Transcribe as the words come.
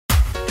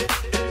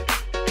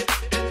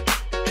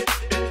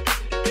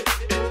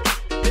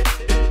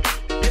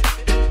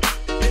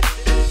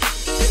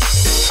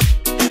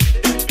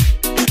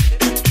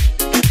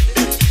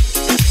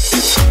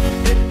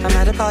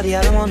baby,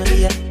 I don't wanna be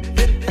ya.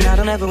 And I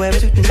don't ever wear a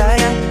suit and tie.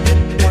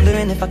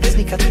 Wondering if I can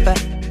sneak out the back.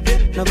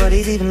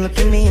 Nobody's even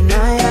looking me in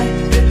my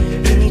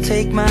eyes. Can you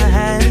take my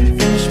hand,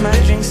 finish my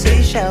drink,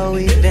 say shall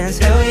we dance?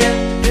 Hell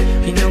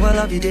yeah. You know I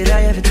love you, did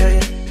I ever tell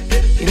you?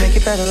 You make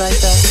it better like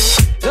that.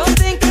 Don't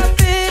think I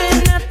fit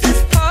in at this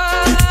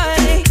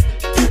party.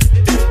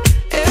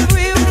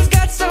 Everyone's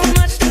got so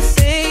much to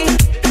say.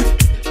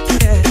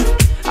 Yeah,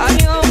 I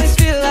always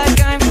feel like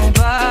I'm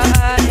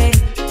nobody.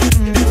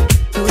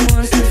 Who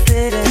wants to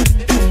fit in?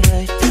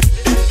 Anyway?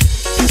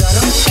 'Cause I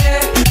don't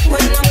care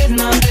when I'm with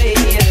my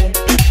baby.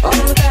 Yeah.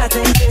 All the bad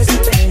things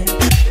disappear.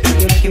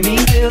 You're making me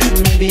feel that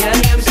maybe I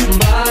am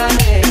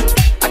somebody.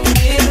 I can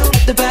deal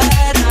with the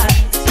bad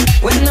nights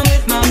when I'm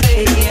with my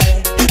baby. Yeah.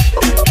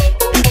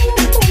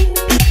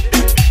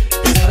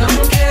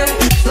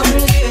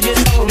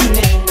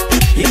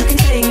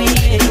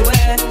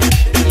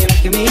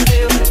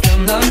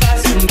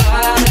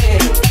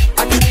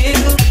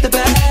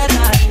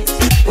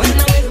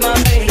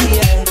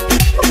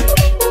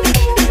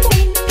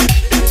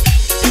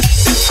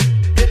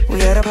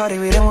 Party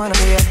we don't wanna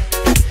be at.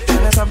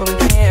 And that's all but we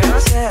can hear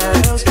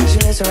ourselves. Cause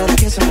you listen rather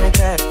kiss them like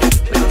that.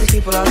 With all these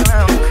people all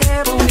around,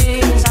 crippled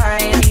with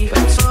anxiety. But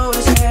it's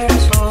always where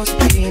it's supposed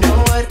to be. You know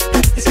what?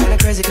 It's kinda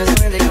crazy cause I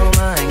really don't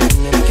mind.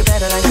 Can you make it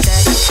better like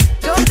that?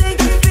 Don't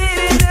think you fit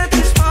in at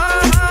this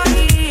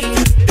party.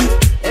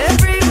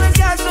 Everyone's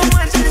got so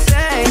much to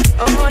say.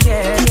 Oh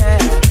yeah, yeah.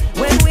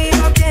 When we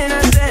walked in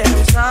I said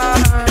I'm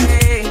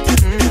sorry.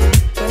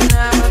 But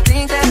now I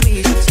think that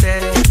we should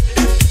stay.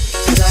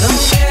 Cause I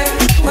don't care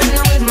when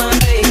I'm with my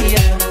baby,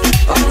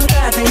 yeah. All the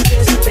bad things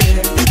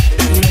disappear.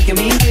 You're making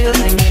me feel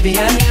like maybe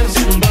I am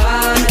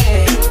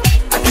somebody.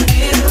 I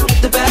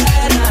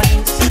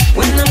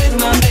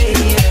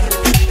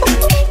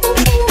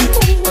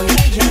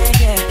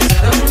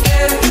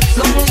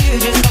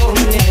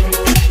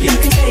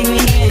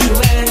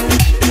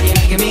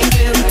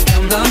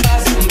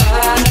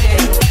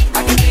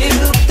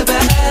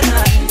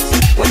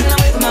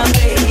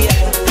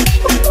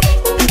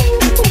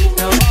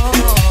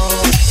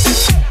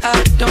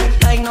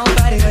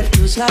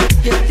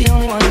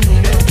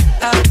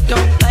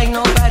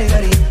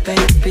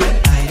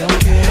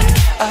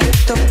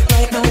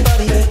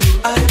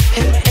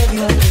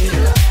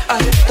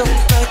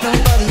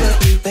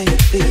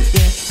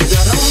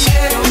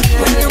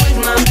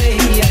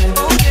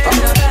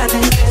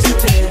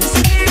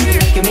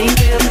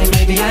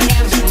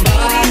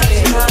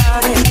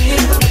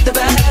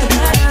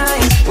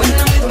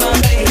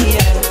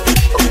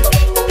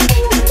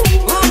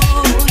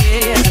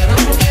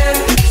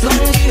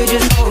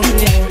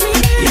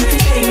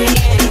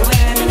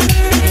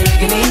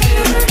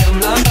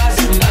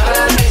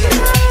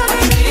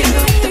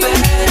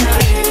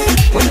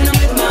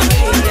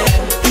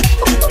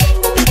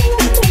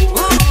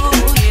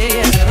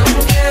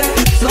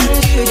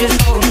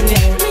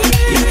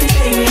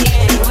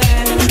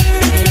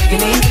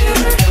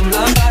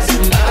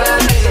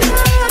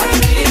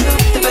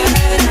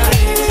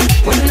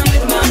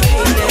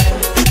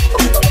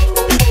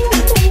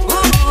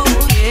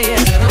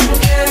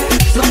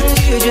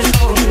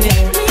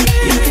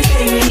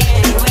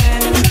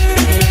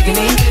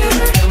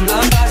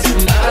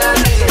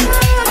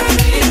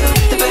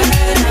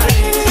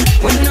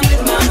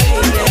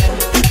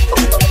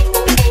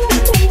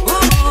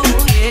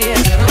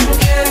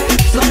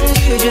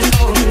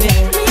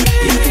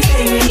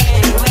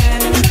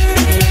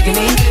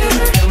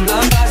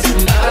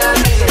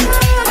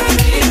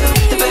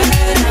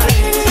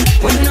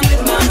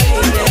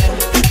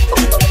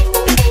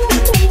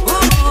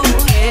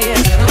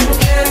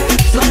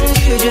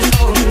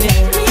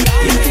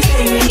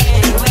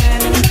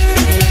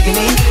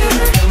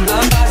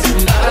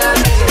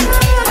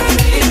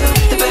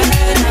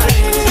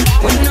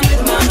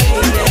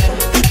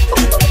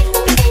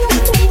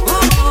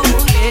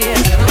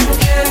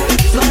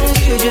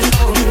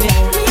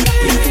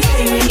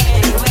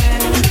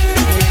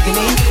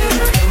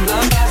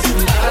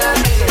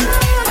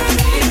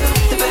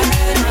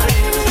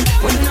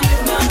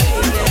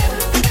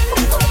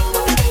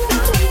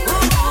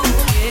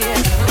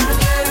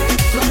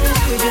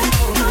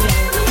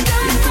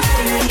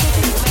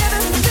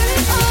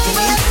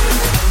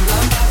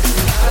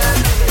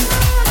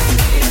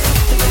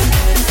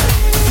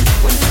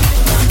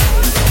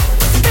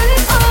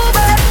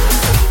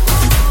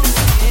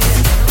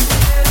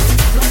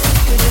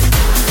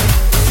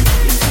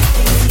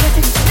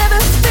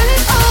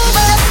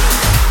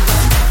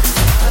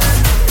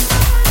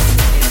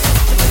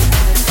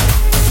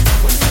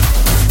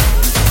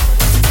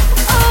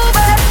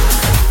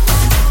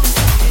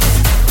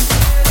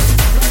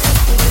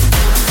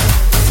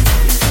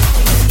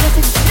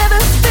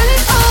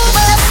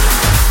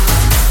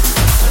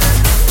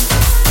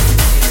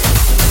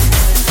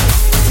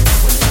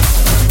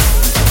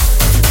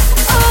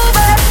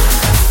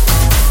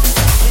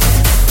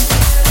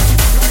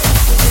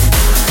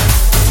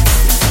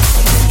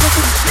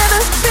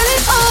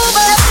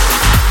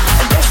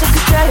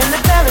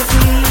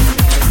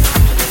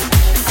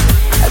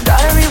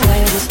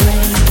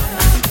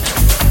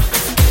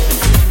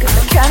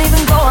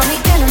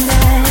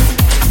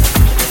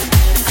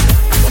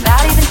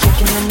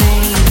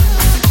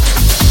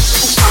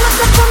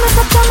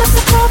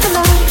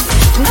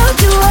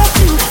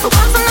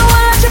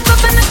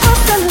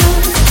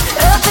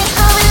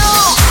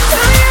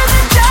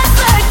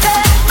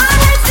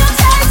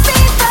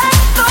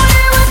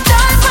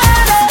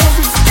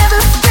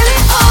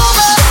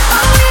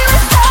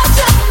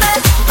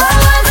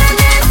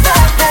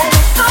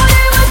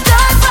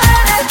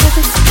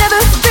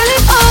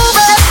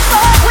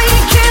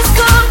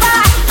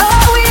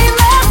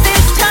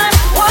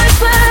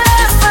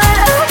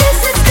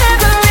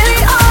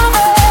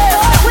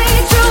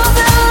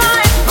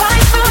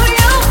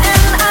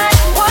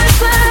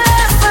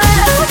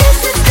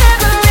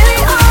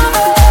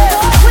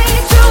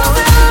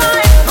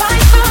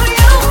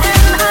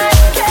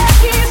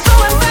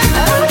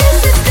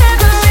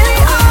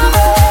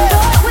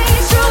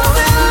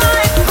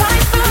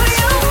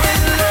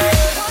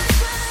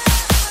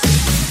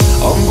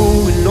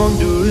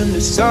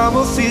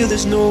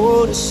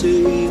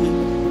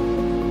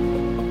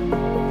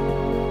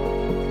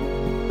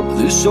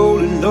This all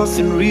and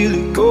nothing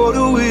really got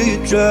away,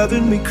 you're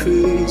driving me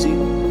crazy.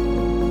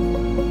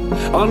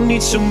 I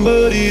need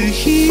somebody to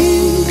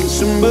hear,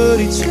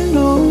 somebody to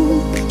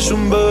know,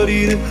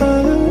 somebody to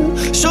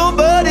have,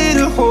 somebody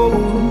to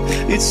hold.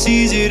 It's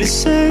easy to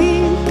say,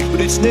 but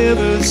it's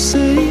never the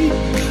same.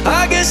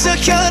 I guess I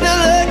kinda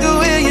like the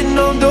way you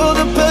know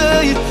the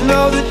pain.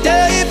 Now the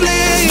day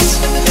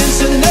bleeds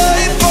into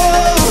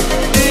nightfall,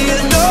 and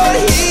you're not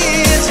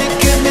here to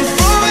get me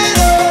through it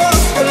all.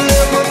 I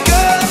let my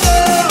guard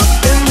down,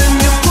 and then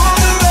you pulled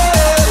the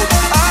rug.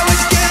 I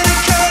was getting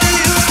kinda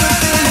used to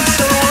feeling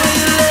so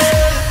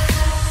unloved.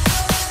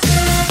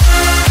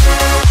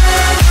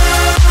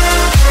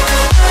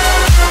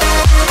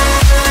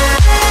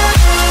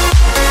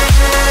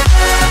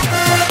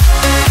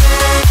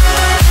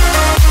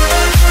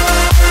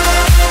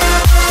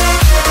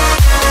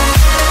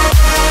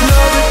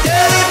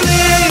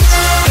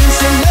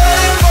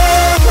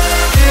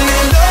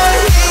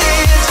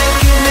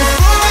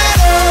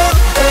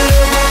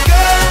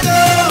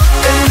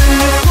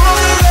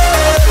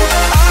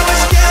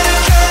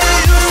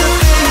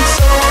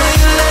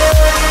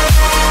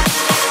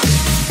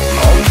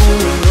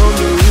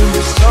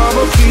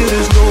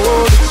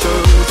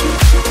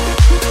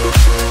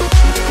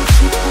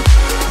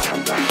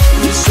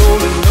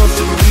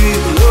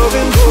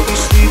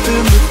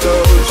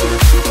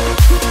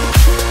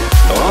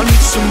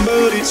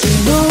 Somebody to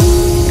know,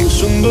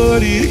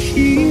 somebody to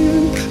hear,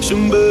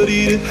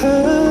 somebody to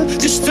have,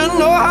 just to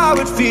know how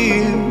it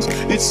feels.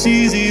 It's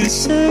easy to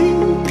say,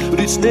 but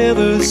it's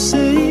never the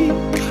same.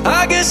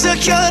 I guess I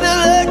kinda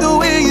like the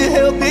way you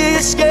help me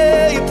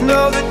escape.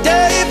 Now the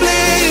day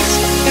bleeds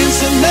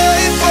into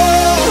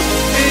nightfall,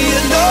 and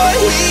you're not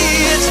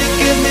here to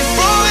get me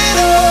through it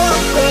all.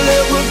 I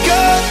let my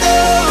guard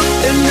down,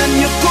 and then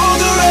you pulled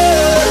the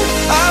rug.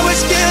 I was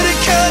getting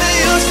kinda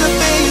used to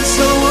being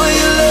someone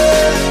you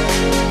love.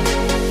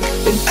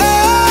 And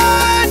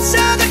I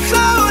tend to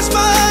close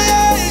my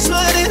eyes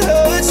when it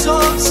hurts.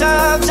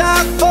 Sometimes I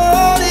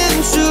fall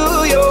into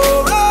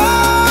your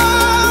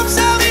arms.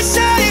 I'll be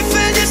safe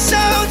in your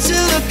sound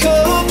till I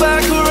come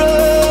back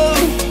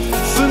around.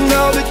 For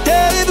now the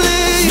day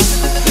bleeds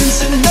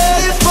into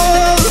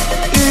nightfall,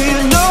 and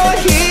you're not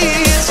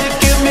here to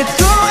get me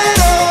through it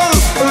all.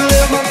 I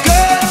let my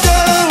guard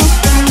down,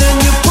 and then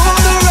you pull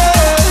the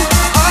rug.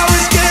 I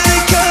was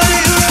getting kinda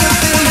used to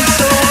feeling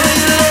so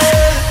unloved.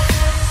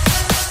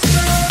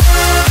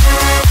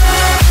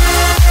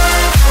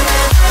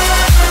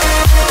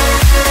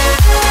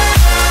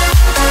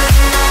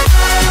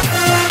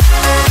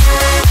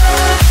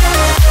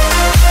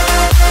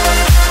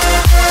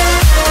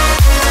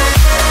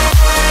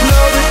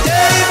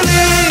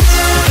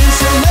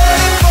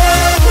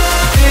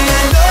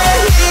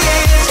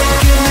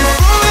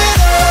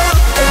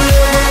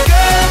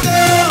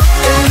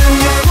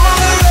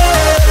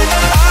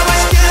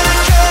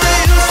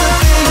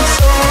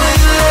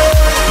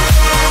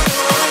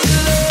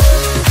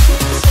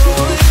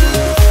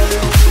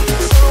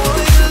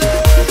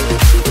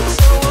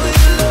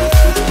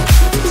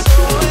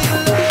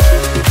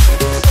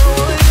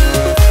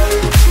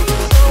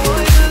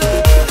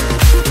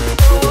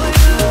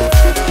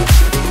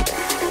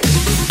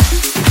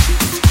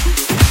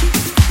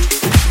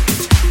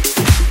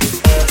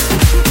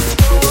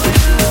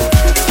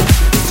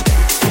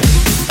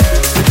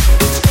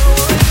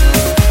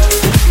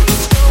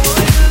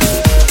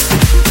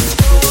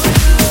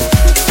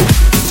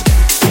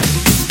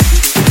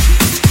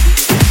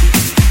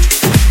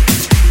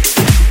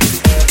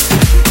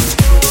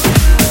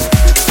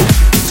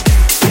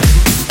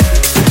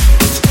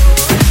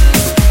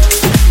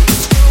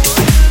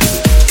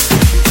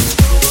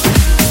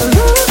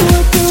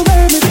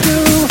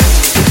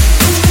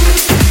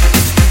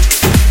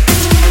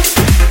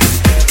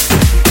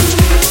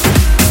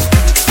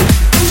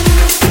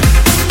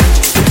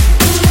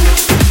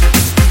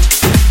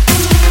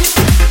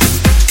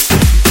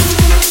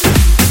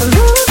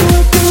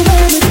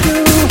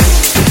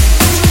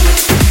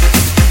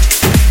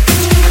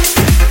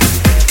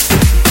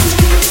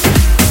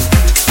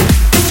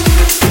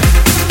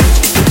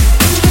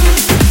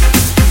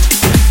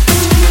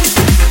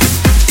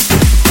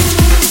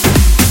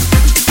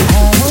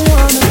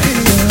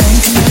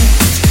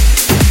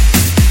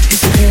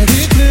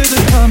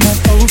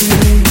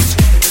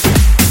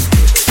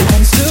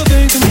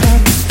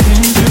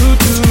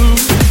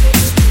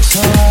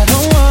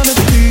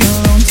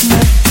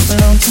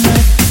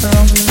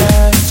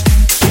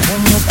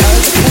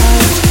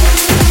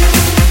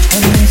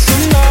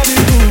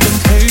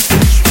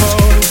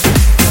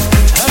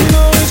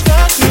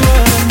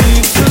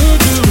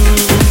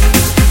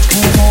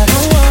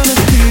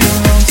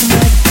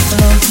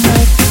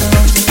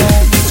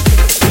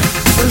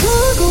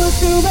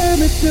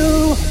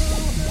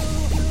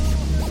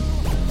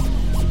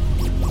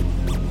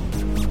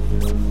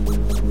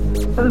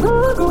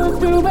 Look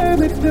what you made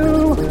me do.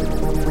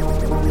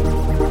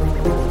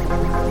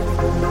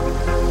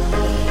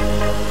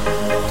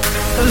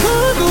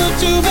 Look what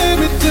you made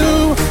me do.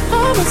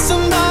 I'm with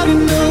somebody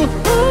new.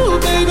 Ooh,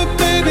 baby,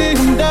 baby,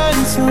 I'm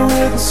dancing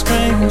with a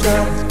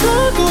stranger.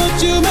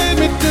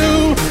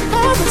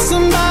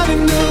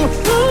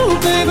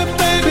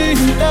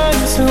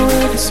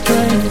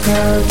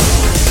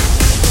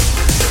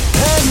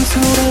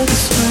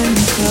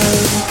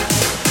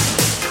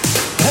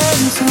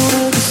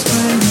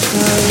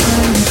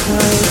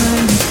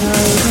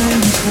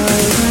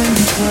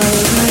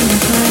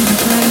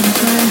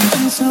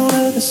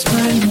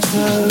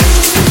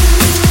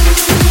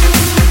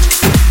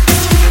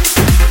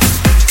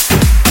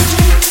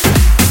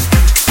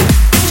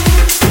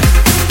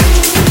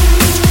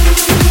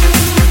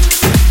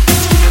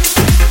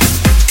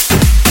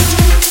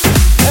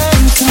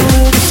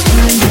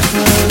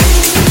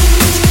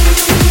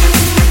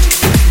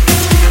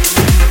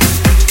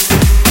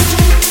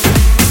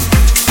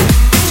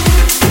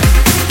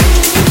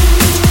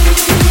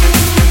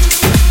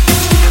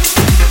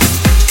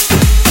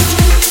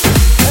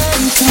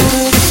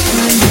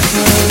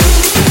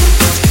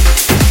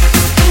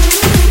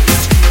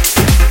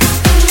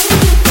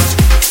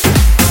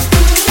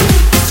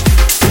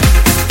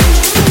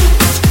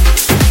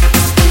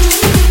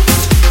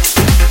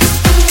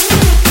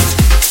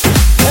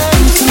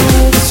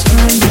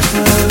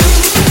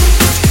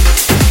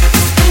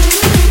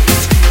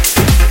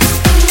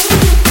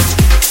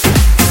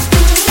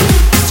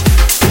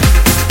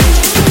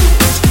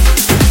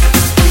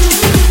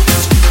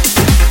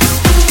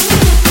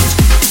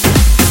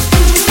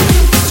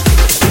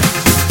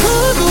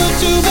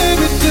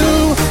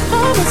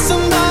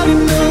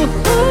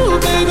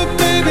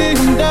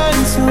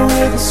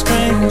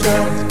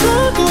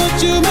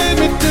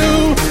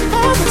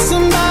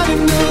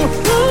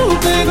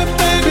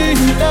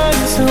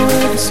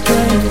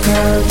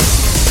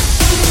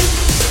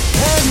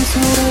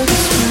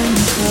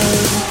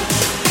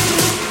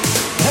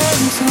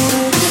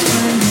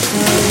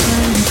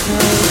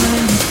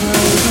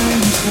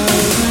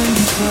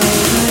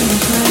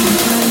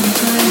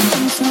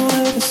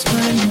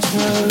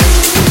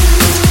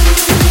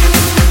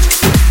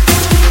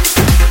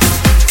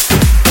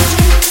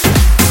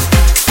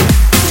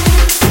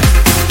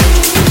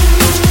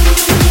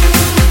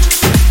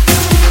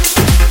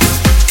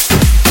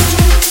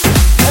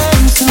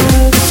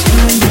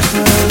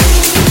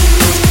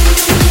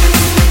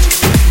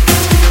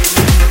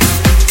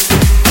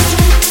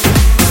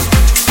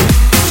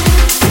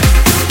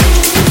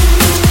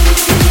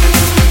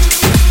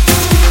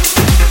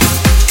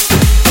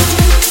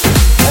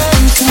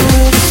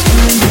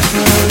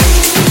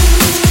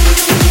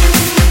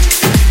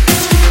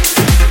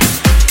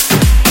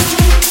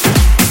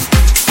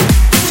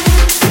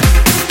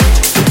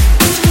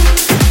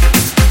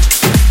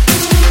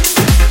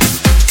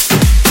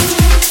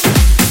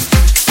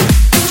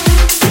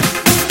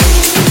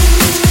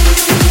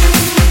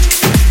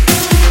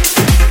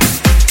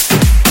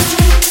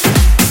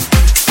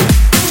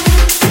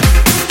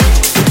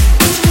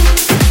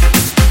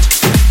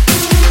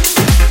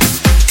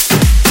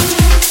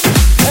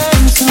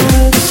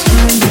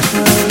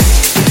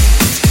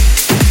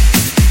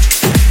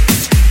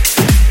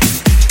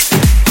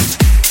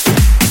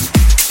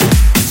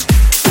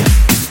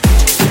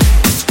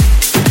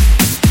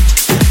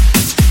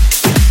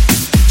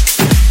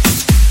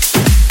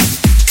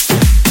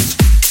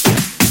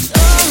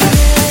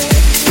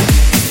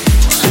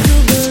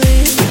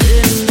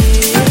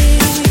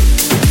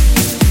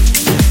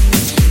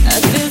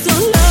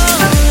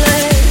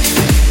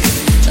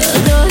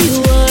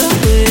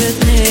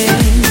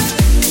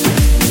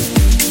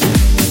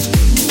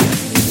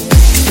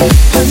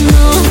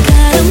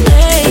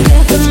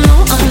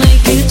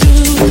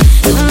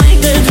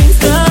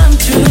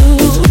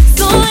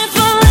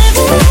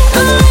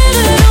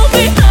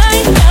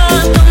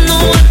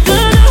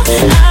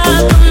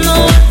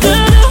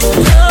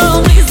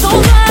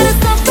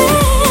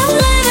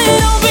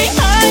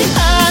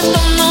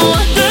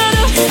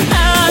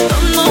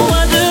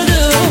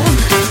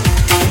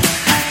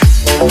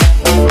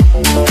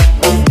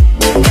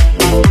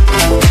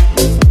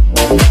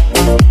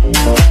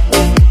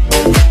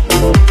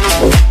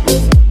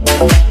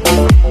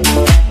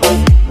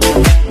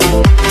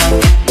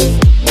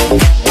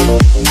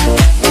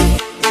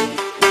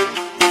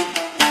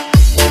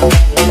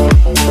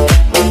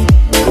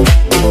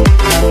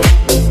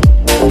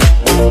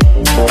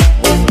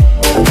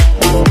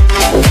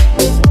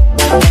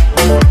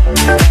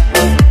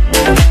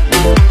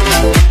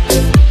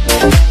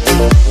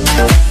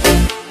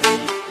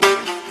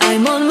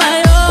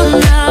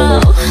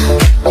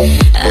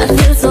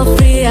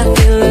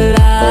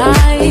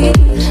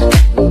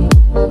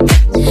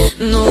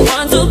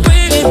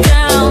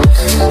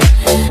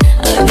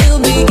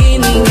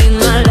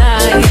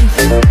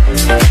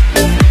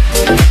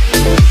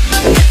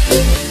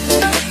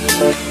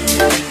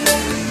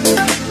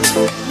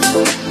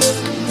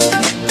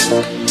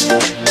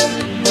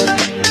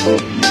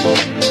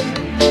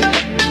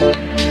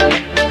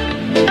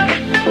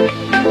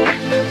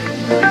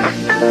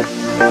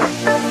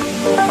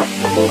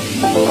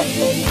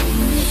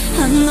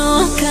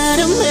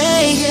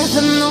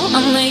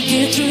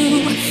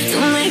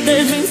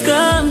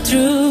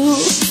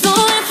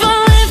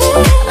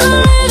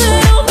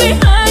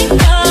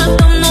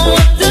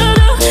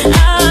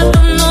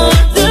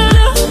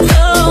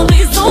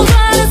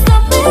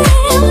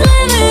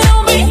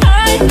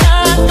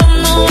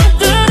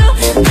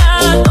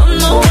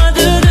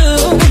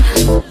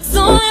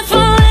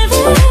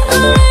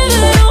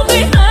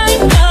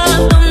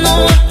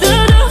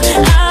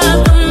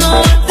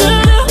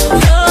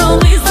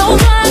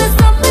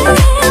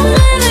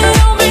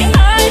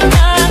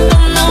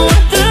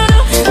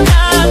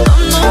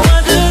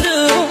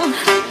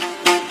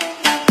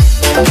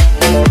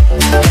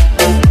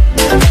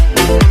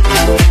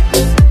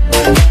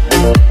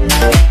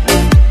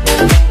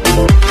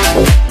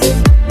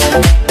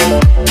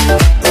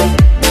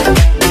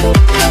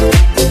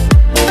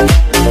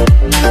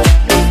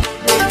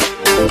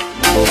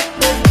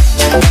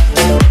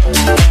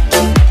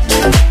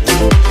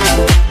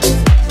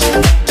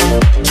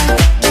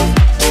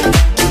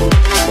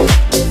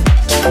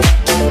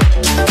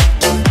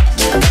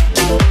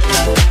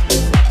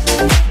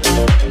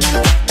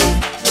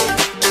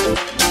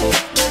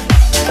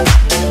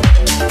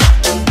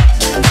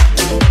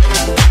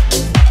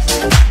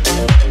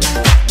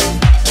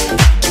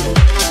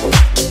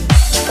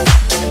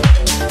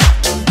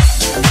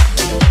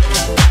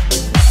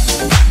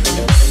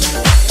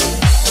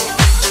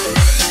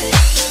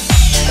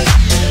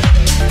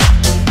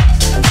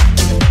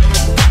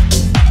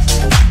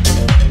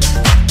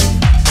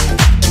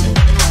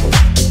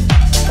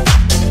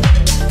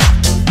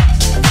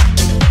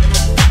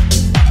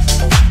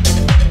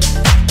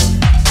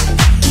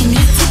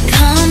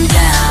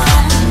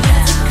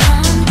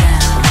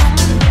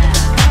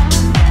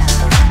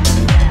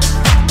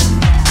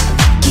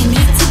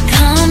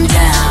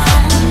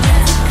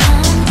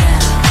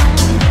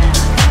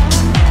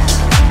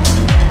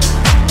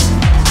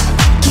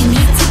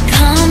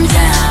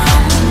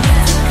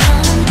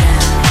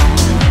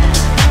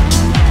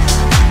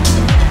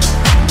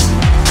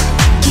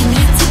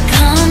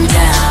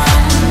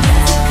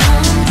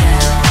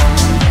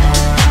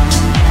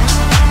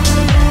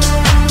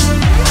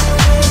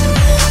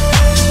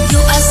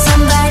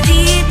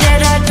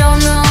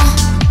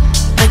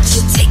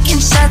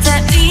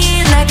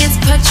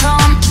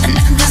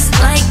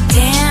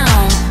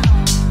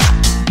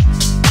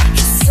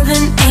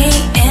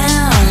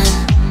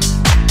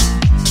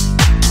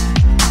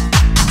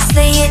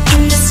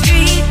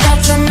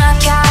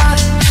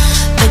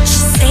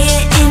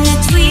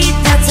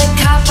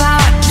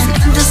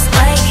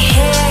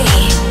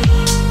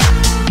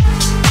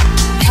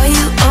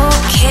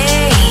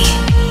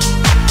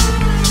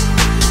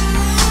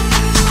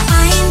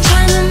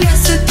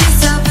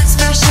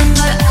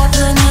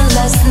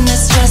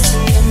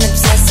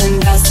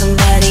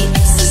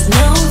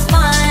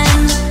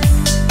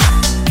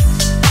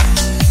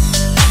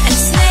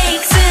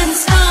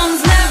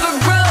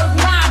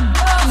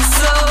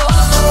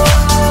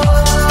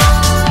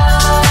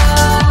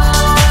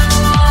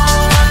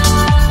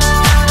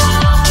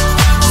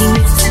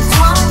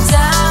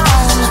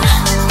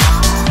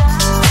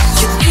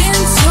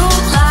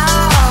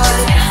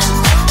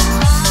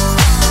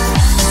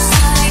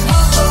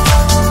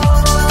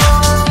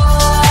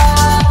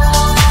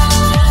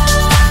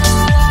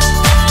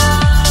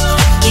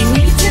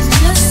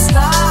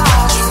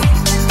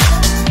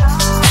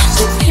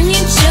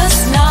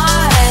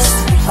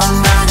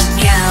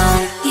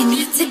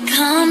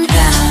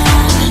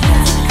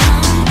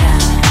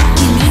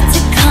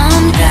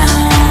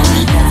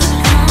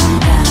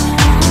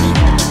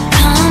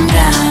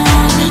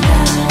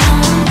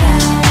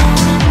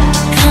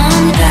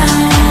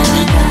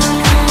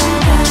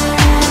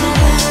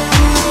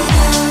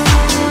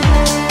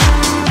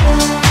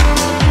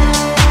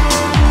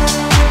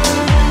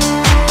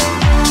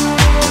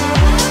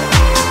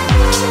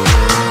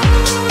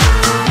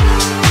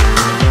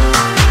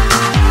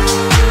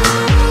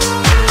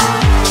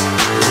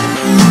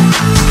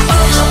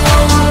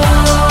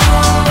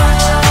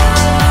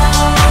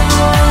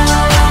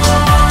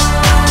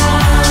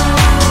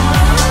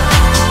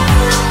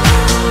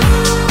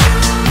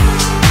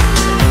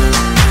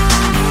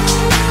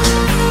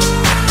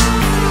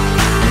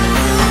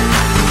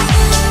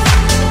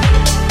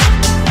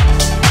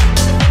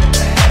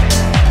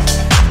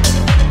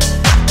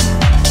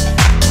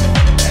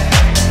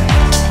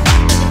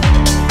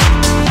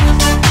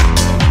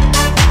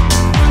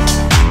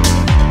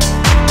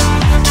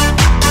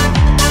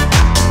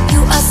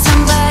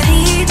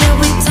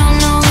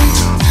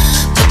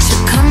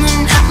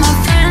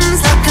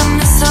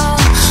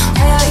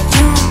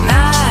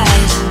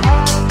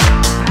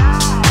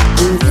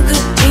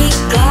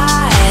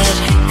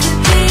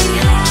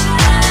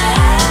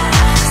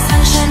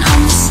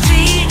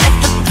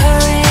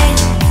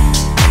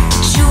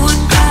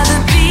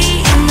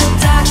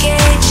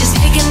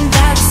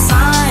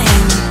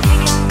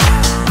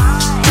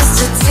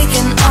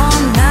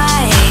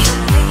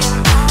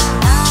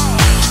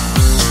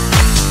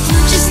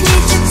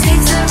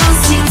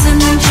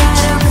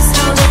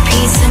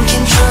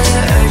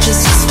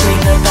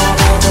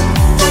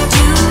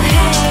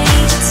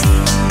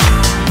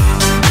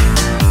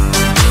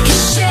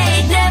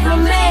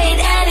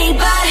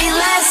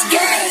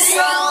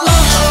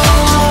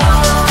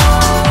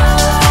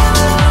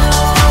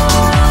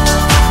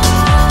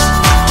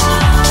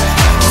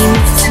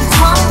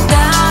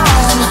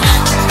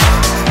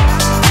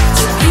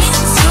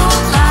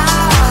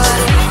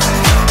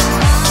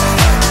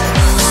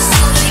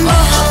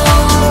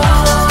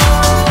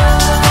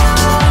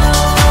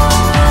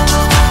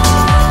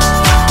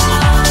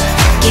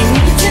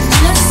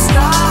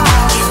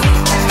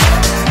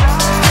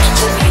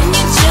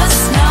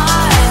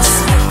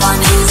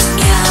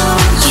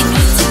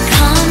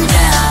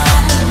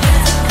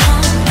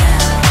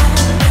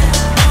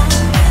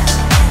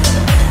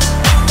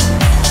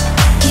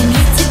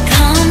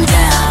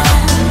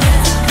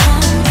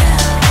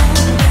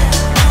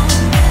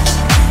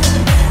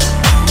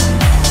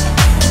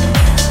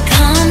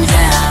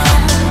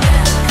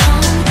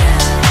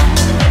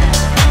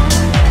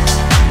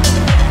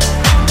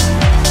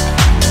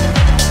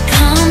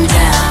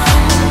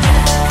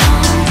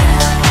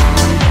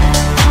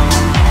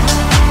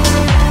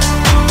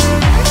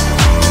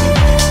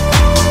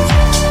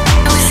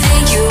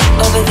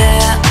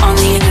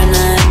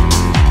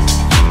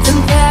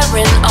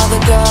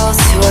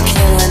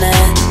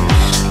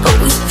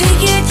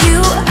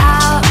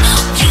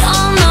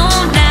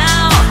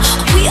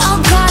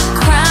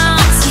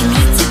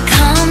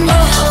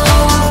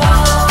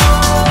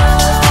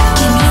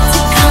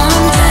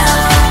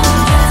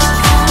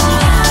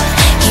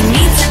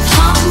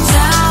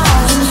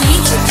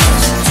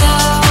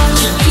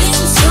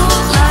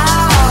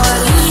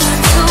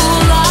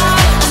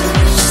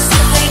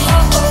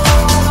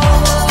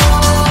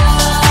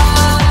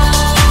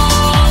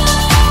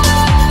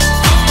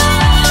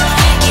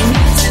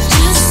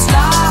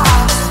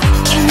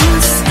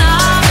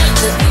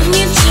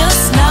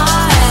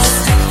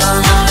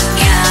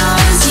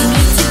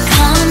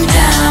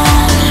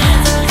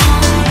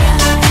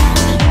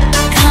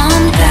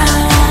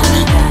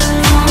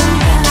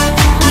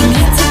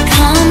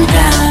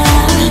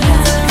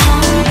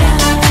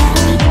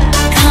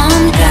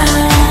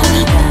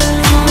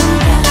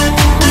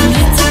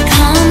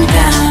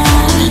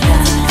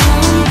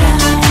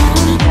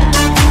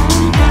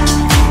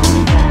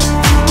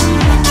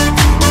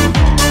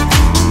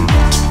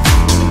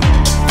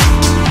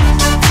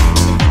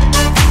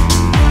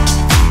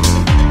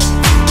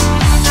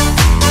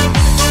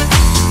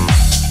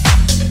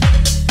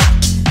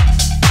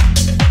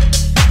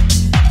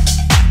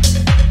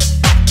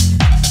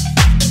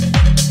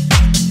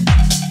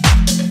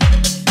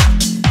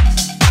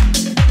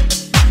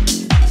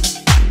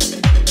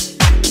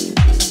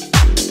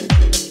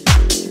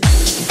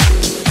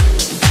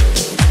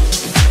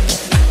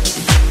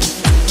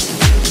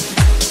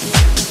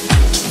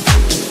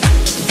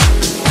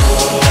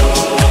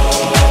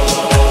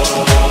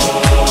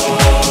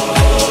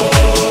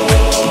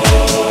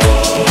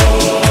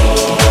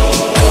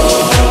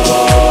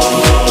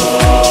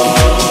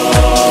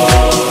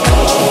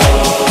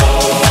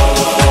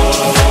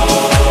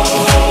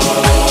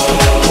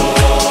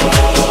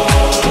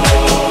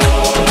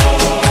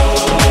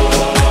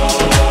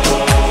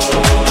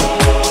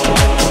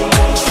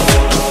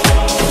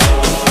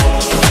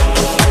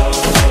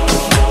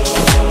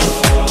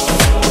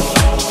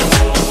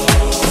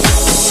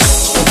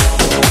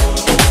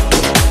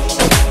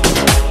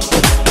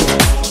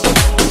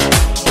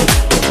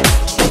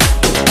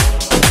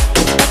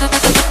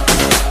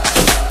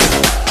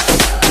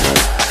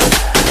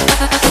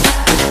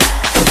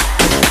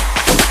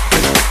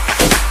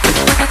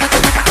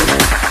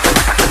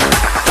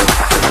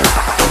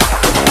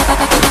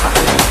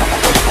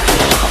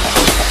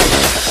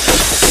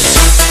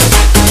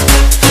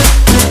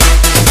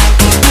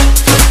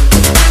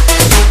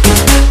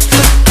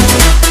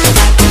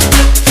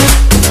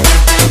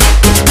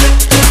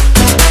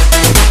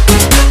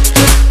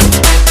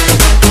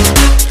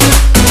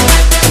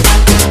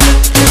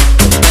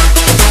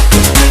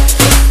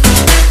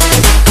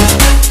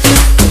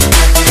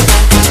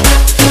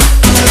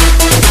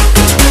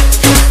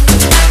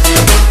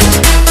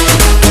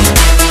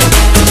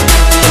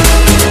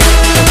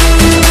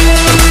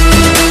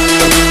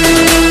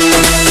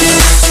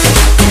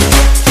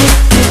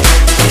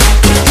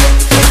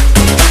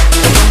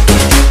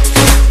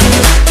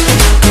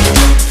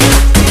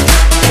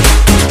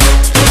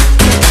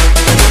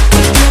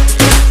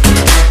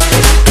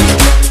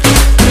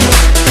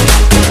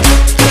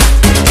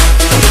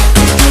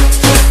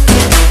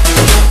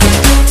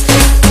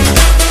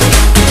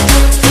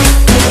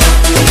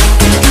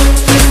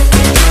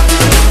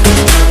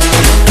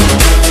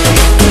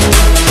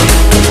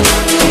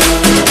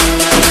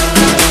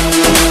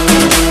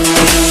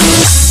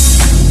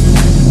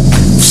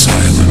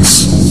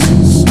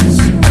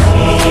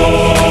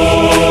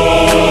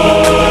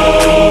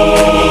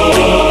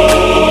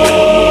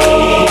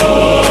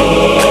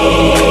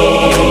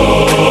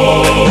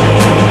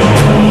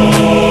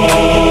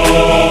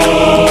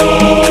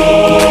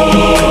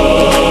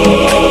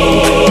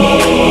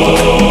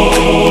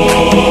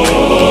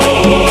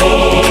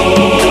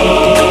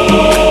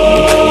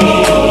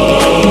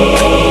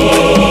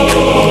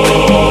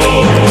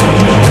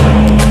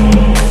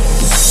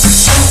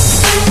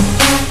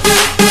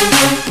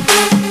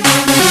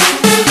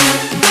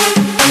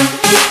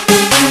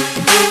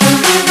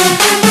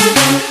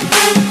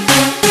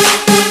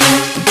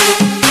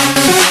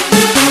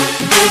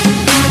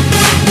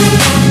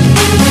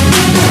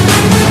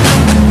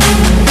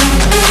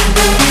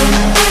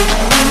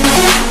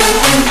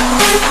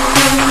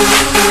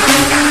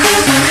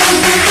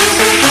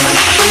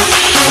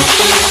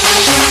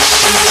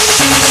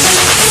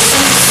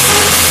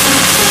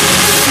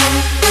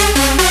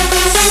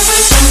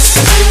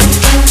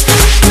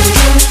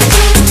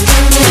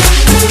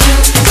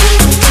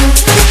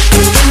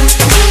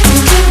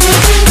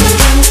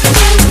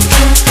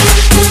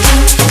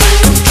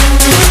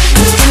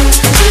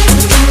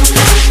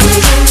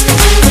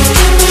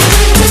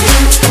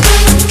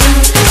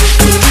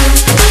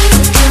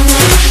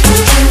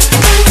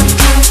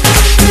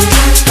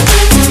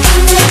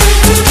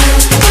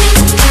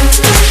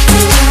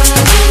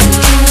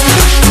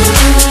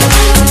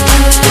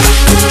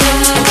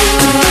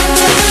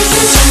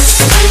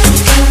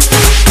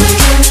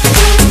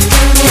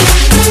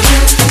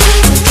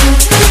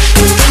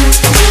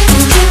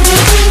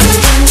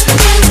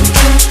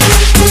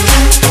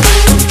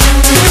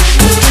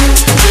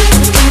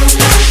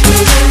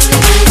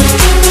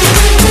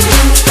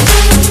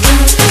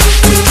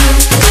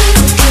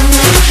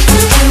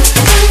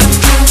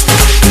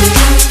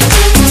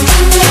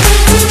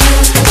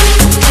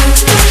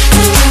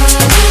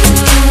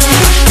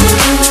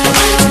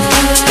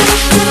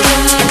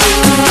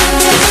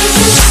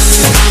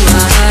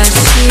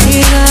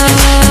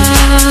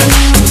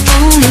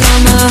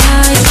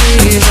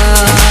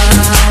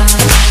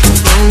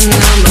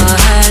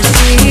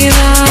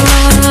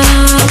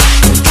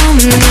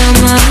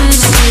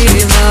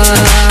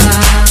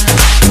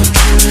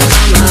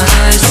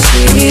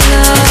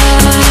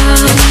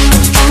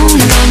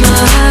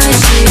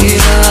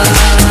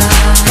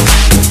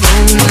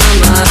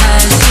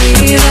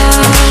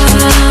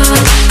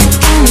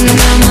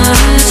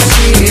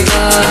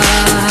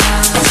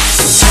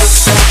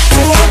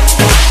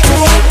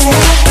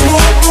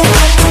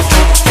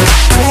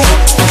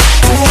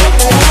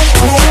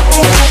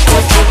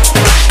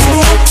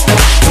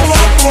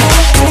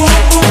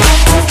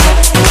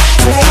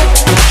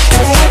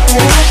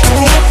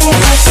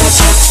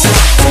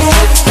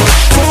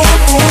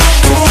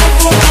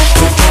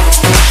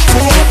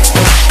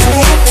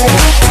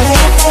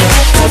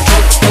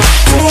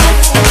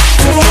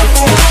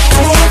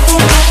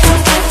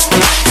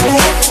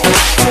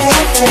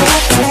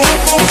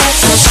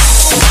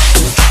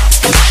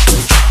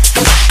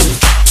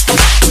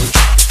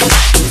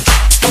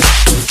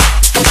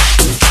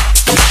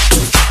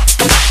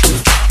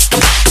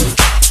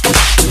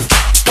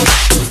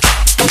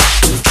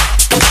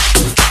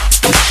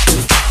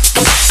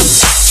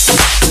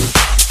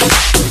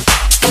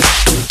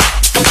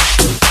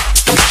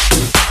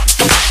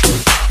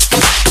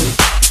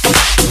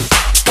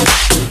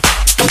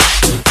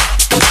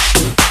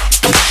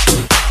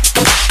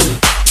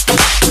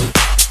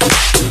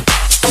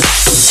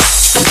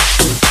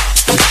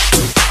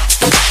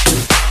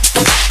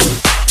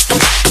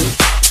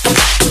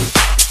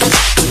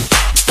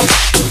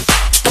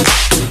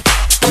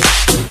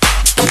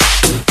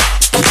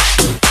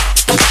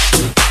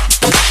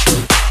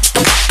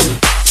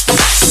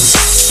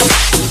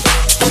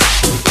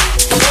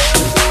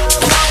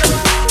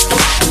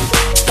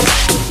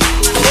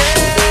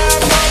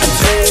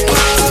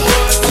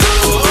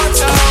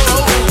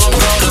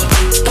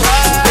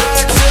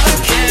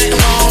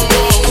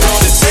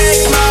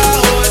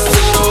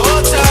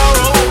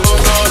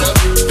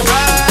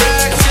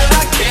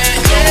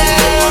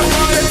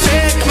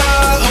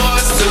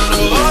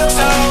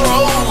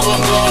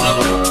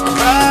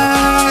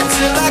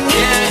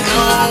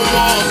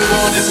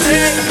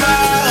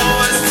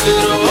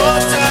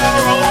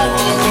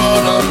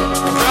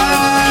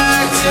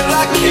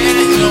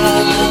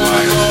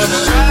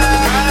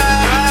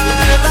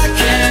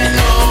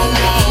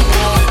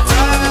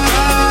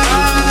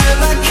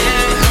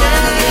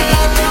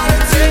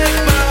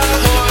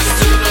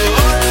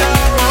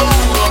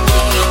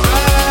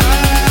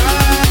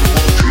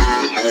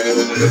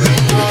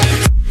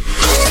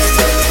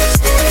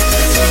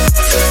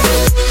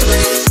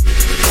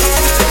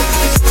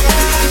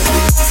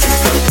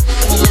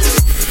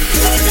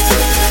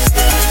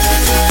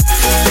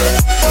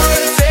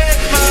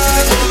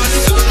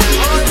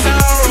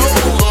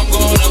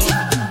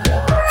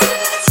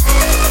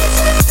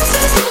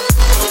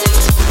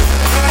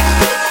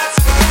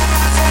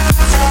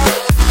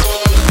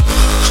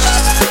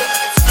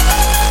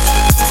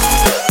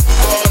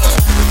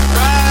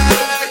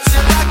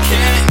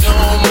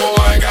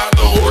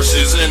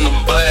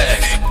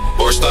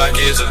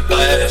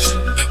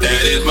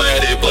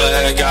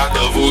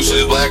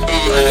 black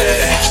and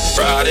mad.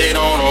 Riding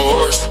on a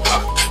horse,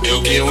 you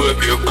can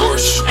whip your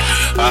Porsche.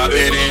 I've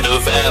been in the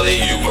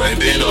valley, you ain't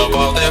been up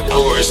off that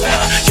porch.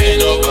 Now can't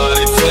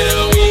nobody tell